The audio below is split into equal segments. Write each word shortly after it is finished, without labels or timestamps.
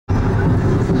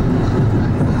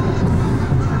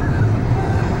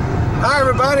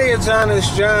everybody, it's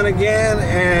Honest John again,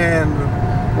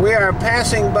 and we are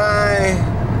passing by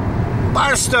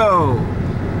Barstow.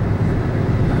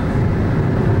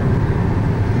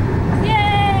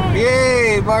 Yay!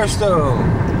 Yay, Barstow!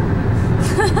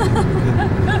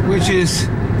 Which is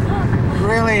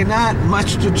really not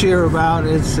much to cheer about.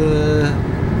 It's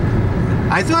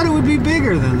I thought it would be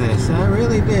bigger than this. I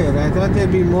really did. I thought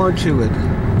there'd be more to it.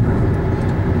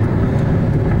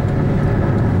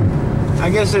 I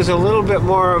guess there's a little bit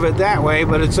more of it that way,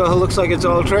 but it looks like it's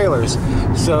all trailers.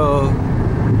 So,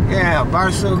 yeah,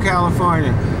 Barstow,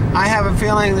 California. I have a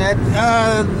feeling that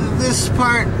this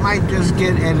part might just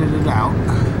get edited out.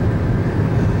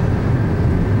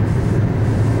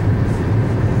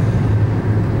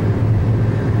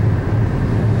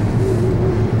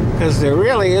 Because there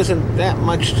really isn't that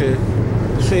much to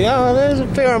see. Oh, there's a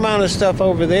fair amount of stuff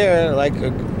over there, like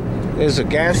there's a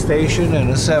gas station and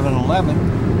a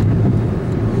 7-Eleven.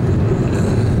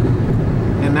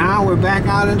 And now we're back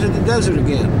out into the desert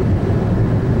again.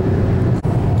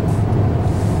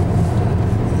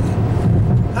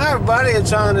 Hi everybody,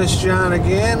 it's Honest John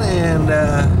again, and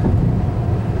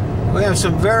we have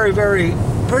some very, very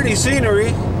pretty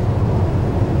scenery.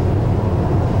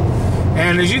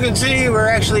 And as you can see, we're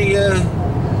actually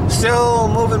still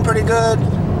moving pretty good.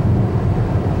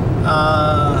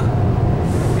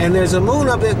 And there's a moon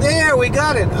up there. We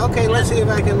got it. Okay, let's see if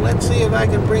I can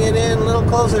bring it in a little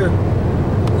closer.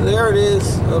 There it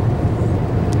is. Oh.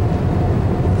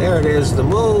 There it is, the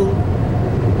moon.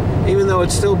 Even though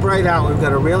it's still bright out, we've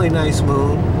got a really nice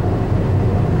moon.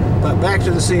 But back to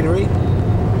the scenery.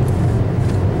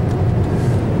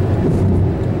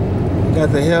 We've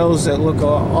got the hills that look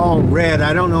all red.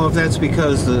 I don't know if that's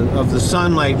because of the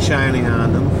sunlight shining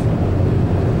on them.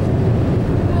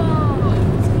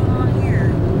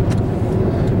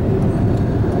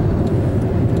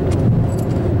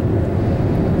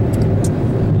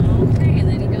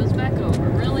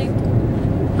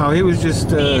 Oh, he was just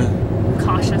being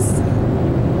cautious.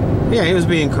 Yeah, he was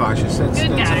being cautious. That's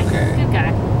guy. Okay. Good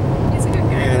guy. He's a good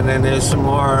guy. And then there's some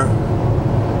more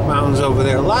mountains over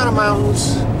there. A lot of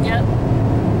mountains. Yep.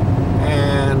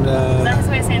 And is that his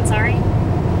way of saying sorry?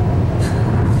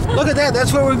 Look at that.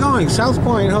 That's where we're going. South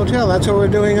Point Hotel. That's where we're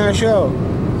doing our show.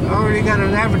 Already got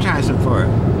an advertisement for it.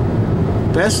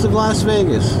 Best of Las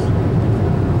Vegas.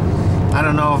 I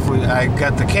don't know if I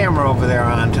got the camera over there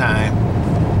on time.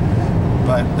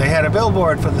 But they had a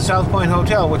billboard for the South Point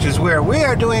Hotel, which is where we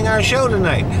are doing our show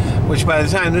tonight. Which by the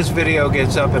time this video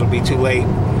gets up, it'll be too late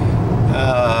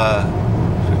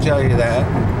to tell you that.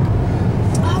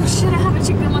 Oh shit, I have a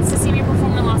chick that wants to see me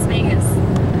perform in Las Vegas.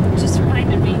 Just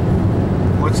reminded me.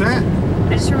 What's that?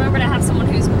 I just remembered I have someone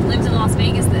who lives in Las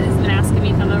Vegas that has been asking me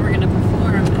if I'm ever going to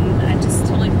perform, and I just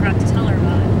totally forgot to tell her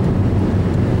about it.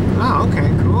 Oh,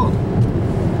 okay, cool.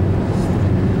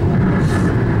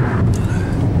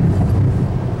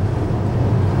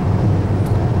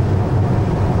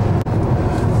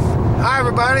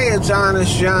 Everybody, it's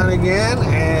Honest John again,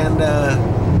 and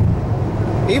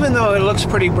even though it looks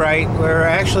pretty bright, we're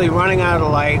actually running out of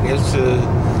light.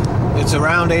 It's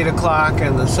around 8 o'clock,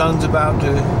 and the sun's about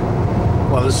to,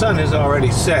 well, the sun is already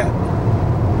set.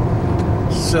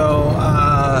 So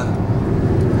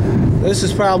this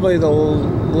is probably the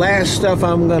last stuff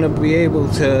I'm going to be able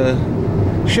to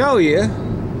show you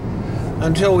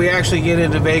until we actually get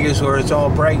into Vegas where it's all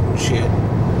bright and shit.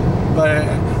 But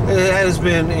it has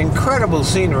been incredible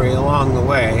scenery along the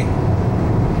way.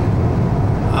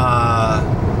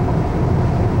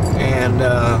 And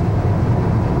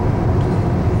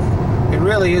it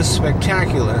really is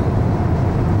spectacular.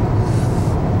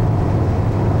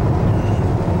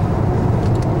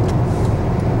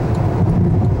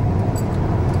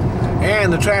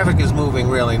 And the traffic is moving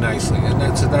really nicely, and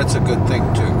that's a good thing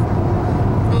too.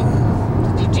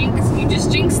 You just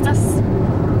jinxed us.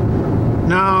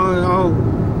 No,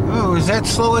 oh, is that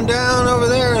slowing down over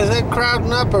there? Is that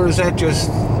crowding up, or is that just...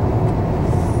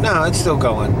 No, it's still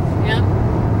going. Yep.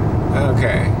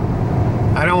 Okay.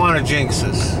 I don't want to jinx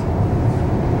us.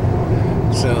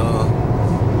 So...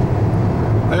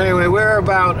 But anyway, we're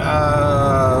about,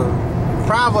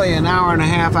 probably an hour and a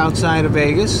half outside of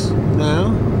Vegas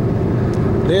now.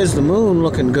 There's the moon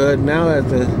looking good. Now that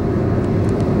the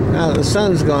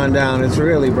sun's gone down, it's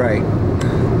really bright.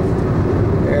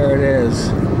 There it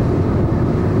is.